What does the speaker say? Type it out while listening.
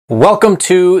Welcome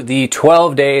to the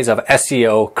 12 days of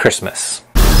SEO Christmas.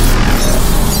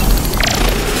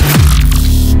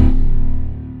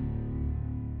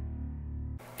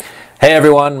 Hey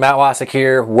everyone, Matt Wacek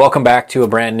here. Welcome back to a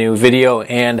brand new video,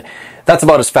 and that's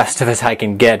about as festive as I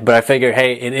can get, but I figure,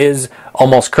 hey, it is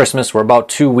almost Christmas. We're about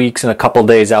 2 weeks and a couple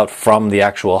days out from the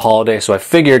actual holiday, so I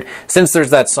figured since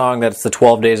there's that song that it's the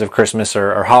 12 days of Christmas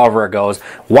or however it goes,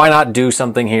 why not do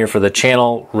something here for the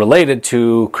channel related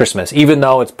to Christmas, even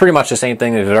though it's pretty much the same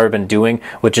thing that we've already been doing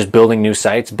with just building new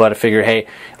sites. But I figured, hey,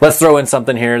 let's throw in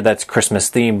something here that's Christmas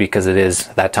themed because it is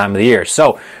that time of the year.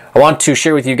 So I want to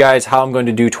share with you guys how I'm going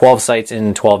to do 12 sites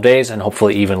in 12 days and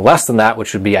hopefully even less than that,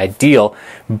 which would be ideal.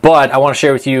 But I want to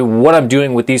share with you what I'm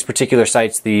doing with these particular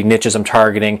sites, the niches I'm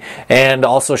targeting, and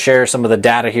also share some of the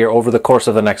data here over the course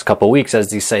of the next couple of weeks as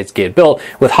these sites get built,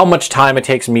 with how much time it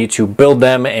takes me to build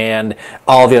them and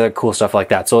all the other cool stuff like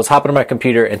that. So let's hop into my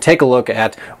computer and take a look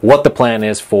at what the plan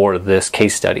is for this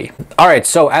case study. All right,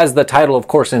 so as the title of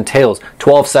course entails,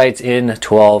 12 sites in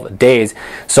 12 days.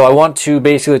 So I want to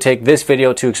basically take this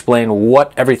video to explain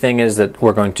what everything is that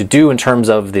we're going to do in terms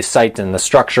of the site and the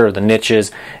structure, the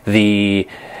niches, the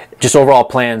just overall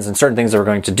plans and certain things that we're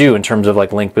going to do in terms of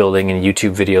like link building and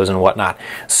YouTube videos and whatnot.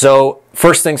 So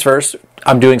first things first,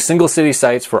 I'm doing single city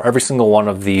sites for every single one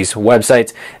of these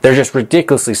websites. They're just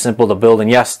ridiculously simple to build,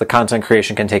 and yes, the content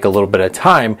creation can take a little bit of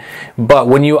time, but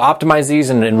when you optimize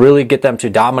these and really get them to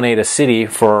dominate a city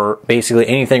for basically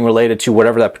anything related to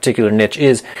whatever that particular niche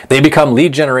is, they become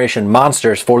lead generation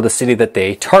monsters for the city that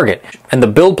they target. And the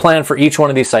build plan for each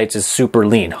one of these sites is super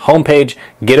lean. Homepage,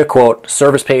 get a quote,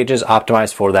 service pages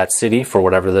optimized for that city for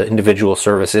whatever the individual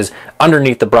service is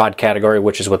underneath the broad category,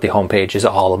 which is what the homepage is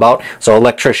all about. So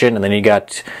electrician, and then you got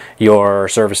your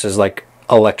services like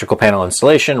electrical panel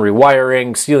installation,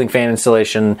 rewiring, ceiling fan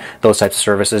installation, those types of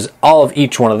services, all of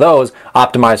each one of those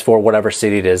optimized for whatever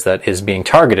city it is that is being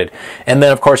targeted. And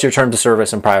then of course your terms of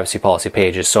service and privacy policy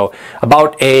pages. So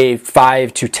about a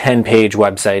 5 to 10 page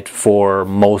website for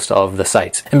most of the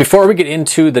sites. And before we get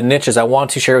into the niches, I want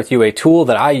to share with you a tool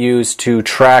that I use to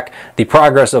track the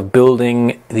progress of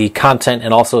building the content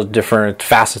and also different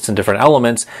facets and different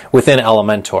elements within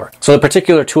Elementor. So the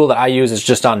particular tool that I use is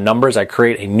just on numbers. I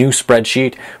create a new spreadsheet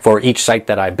for each site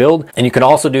that I build. And you can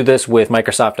also do this with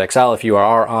Microsoft Excel if you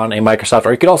are on a Microsoft,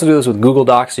 or you could also do this with Google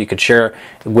Docs. So you could share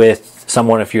with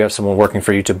someone if you have someone working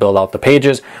for you to build out the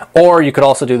pages, or you could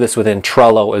also do this within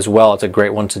Trello as well. It's a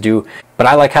great one to do. But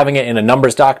I like having it in a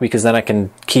numbers doc because then I can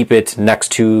keep it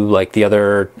next to like the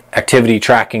other activity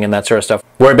tracking and that sort of stuff,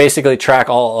 where I basically track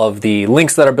all of the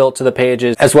links that are built to the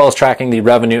pages, as well as tracking the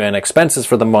revenue and expenses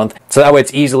for the month. So that way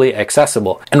it's easily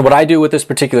accessible. And what I do with this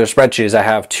particular spreadsheet is I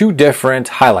have two different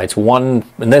highlights. One,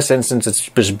 in this instance, it's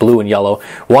just blue and yellow.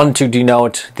 One to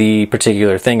denote the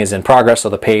particular thing is in progress, so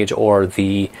the page or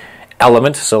the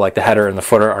element, so like the header and the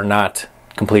footer are not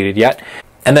completed yet.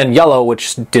 And then yellow,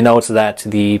 which denotes that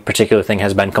the particular thing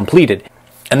has been completed.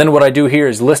 And then what I do here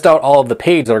is list out all of the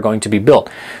pages that are going to be built.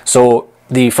 So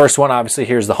the first one, obviously,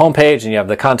 here's the home page, and you have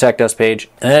the contact us page.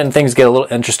 And then things get a little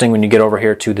interesting when you get over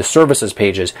here to the services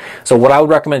pages. So what I would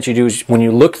recommend you do is when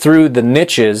you look through the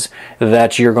niches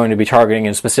that you're going to be targeting,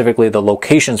 and specifically the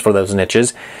locations for those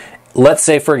niches, let's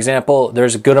say, for example,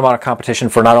 there's a good amount of competition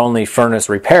for not only furnace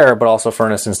repair, but also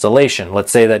furnace installation.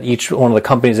 Let's say that each one of the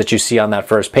companies that you see on that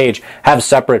first page have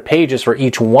separate pages for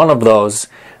each one of those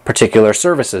particular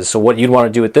services. So what you'd want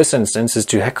to do at this instance is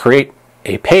to create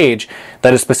a page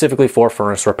that is specifically for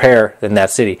furnace repair in that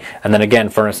city. And then again,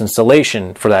 furnace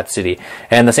installation for that city.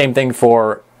 And the same thing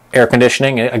for air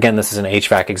conditioning. Again, this is an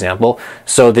HVAC example.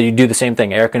 So that you do the same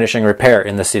thing, air conditioning repair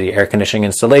in the city, air conditioning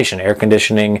installation, air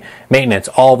conditioning maintenance,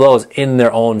 all those in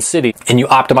their own city. And you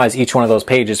optimize each one of those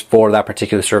pages for that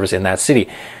particular service in that city.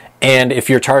 And if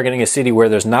you're targeting a city where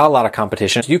there's not a lot of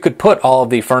competition, you could put all of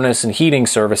the furnace and heating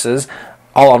services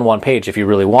all on one page if you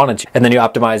really wanted to. And then you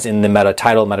optimize in the meta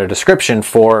title, meta description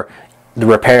for the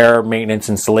repair, maintenance,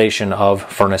 installation of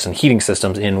furnace and heating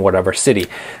systems in whatever city.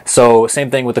 So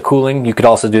same thing with the cooling, you could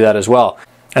also do that as well.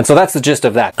 And so that's the gist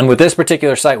of that. And with this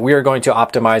particular site, we are going to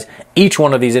optimize each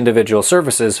one of these individual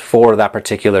services for that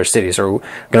particular city. So we're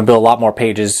going to build a lot more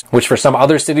pages, which for some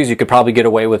other cities, you could probably get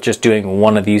away with just doing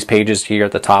one of these pages here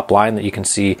at the top line that you can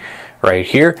see right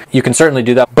here. You can certainly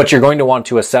do that, but you're going to want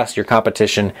to assess your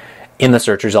competition in the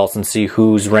search results and see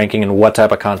who's ranking and what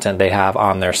type of content they have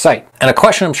on their site. And a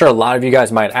question I'm sure a lot of you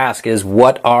guys might ask is,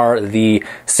 what are the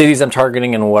cities I'm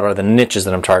targeting and what are the niches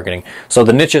that I'm targeting? So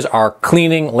the niches are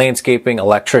cleaning, landscaping,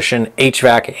 electrician,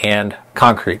 HVAC, and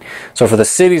concrete. So for the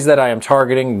cities that I am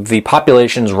targeting, the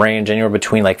populations range anywhere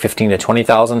between like 15 to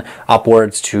 20,000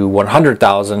 upwards to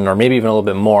 100,000, or maybe even a little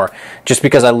bit more, just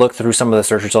because I looked through some of the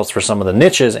search results for some of the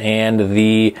niches, and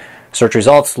the search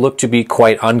results look to be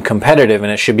quite uncompetitive, and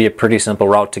it should be a pretty simple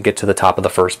route to get to the top of the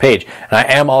first page. And I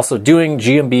am also doing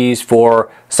GMBs for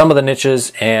some of the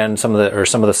niches and some of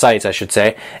the sites, I should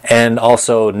say, and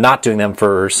also not doing them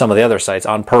for some of the other sites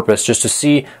on purpose, just to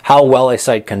see how well a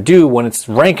site can do when it's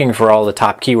ranking for all the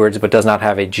top keywords but does not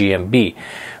have a GMB.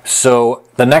 So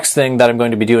the next thing that I'm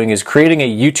going to be doing is creating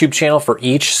a YouTube channel for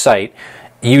each site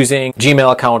using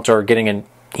Gmail account or getting an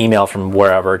email from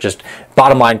wherever. Just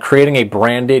bottom line, creating a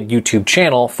branded YouTube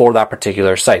channel for that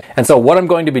particular site. And so what I'm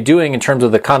going to be doing in terms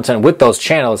of the content with those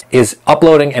channels is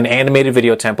uploading an animated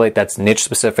video template that's niche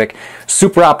specific,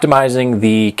 super optimizing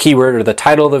the keyword or the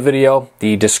title of the video,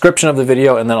 the description of the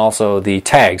video, and then also the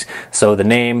tags. So the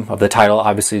name of the title,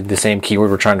 obviously the same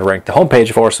keyword we're trying to rank the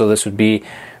homepage for. So this would be,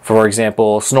 for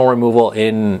example, snow removal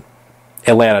in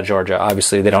Atlanta, Georgia.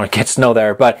 Obviously, they don't get snow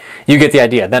there, but you get the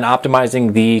idea. Then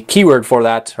optimizing the keyword for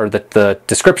that, or the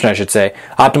description, I should say,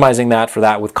 optimizing that for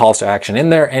that with calls to action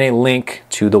in there and a link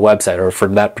to the website, or for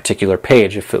that particular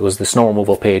page, if it was the snow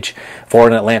removal page for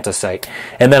an Atlanta site.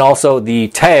 And then also the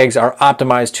tags are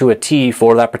optimized to a T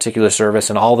for that particular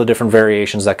service and all the different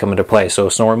variations that come into play. So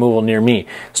snow removal near me,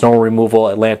 snow removal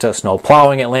Atlanta, snow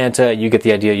plowing Atlanta. You get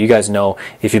the idea. You guys know,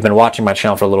 if you've been watching my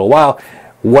channel for a little while,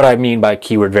 what I mean by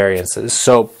keyword variances.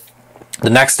 So the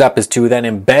next step is to then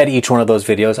embed each one of those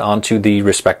videos onto the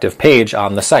respective page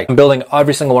on the site. I'm building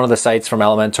every single one of the sites from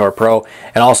Elementor Pro,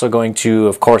 and also going to,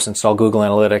 of course, install Google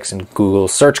Analytics and Google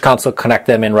Search Console, connect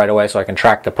them in right away so I can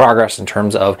track the progress in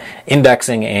terms of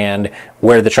indexing and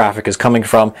where the traffic is coming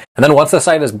from. And then once the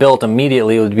site is built,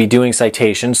 immediately we'll be doing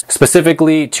citations,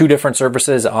 specifically 2 different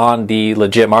services on the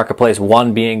legit marketplace,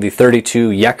 one being the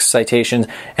 32 Yext citations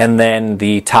and then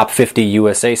the top 50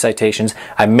 USA citations.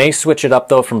 I may switch it up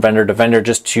though from vendor to vendor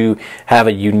just to have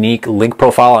a unique link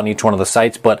profile on each one of the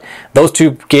sites, but those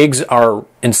 2 gigs are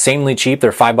insanely cheap.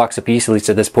 They're $5 a piece, at least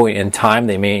at this point in time.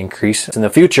 They may increase in the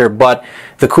future, but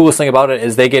the coolest thing about it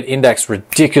is they get indexed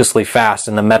ridiculously fast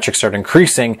and the metrics start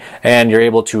increasing, and you're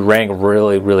able to rank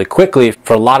really, really quickly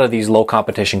for a lot of these low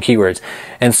competition keywords.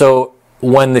 And so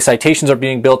when the citations are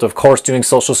being built, of course, doing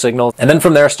social signals, and then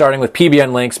from there starting with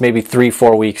PBN links maybe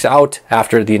 3-4 weeks out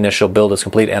after the initial build is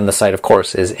complete and the site, of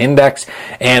course, is indexed,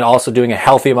 and also doing a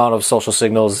healthy amount of social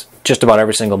signals just about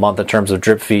every single month in terms of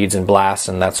drip feeds and blasts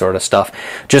and that sort of stuff,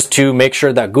 just to make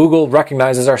sure that Google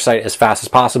recognizes our site as fast as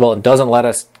possible and doesn't let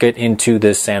us get into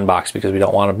this sandbox, because we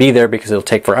don't want to be there, because it'll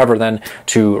take forever then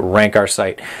to rank our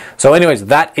site. So anyways,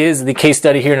 that is the case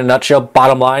study here in a nutshell.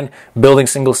 Bottom line, building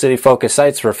single city focused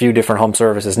sites for a few different home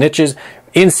services niches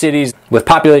in cities with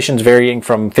populations varying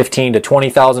from 15 to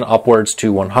 20,000 upwards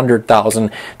to 100,000,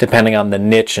 depending on the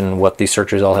niche and what the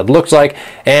search result had looked like.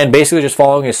 And basically just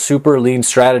following a super lean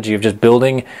strategy of just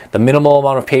building the minimal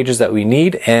amount of pages that we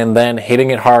need and then hitting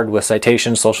it hard with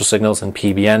citations, social signals, and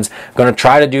PBNs. I'm going to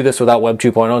try to do this without Web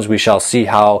 2.0s. We shall see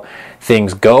how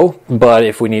things go. But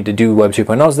if we need to do Web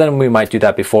 2.0s, then we might do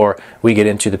that before we get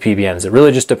into the PBNs. It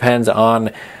really just depends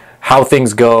on how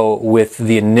things go with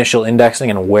the initial indexing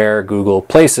and where Google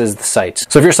places the sites.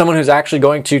 So if you're someone who's actually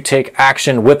going to take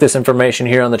action with this information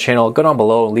here on the channel, go down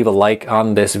below and leave a like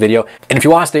on this video. And if you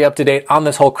want to stay up to date on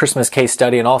this whole Christmas case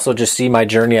study and also just see my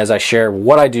journey as I share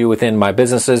what I do within my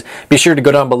businesses, be sure to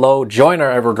go down below, join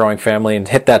our ever-growing family, and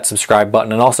hit that subscribe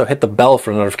button, and also hit the bell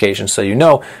for notifications so you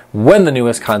know when the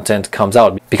newest content comes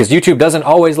out, because YouTube doesn't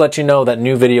always let you know that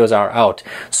new videos are out.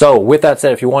 So with that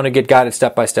said, if you want to get guided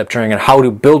step-by-step training on how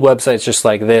to build websites just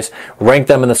like this, rank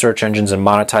them in the search engines, and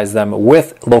monetize them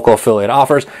with local affiliate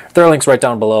offers, there are links right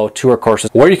down below to our courses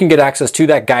where you can get access to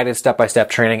that guided step-by-step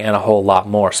training and a whole lot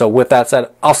more. So with that said,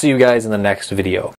 I'll see you guys in the next video.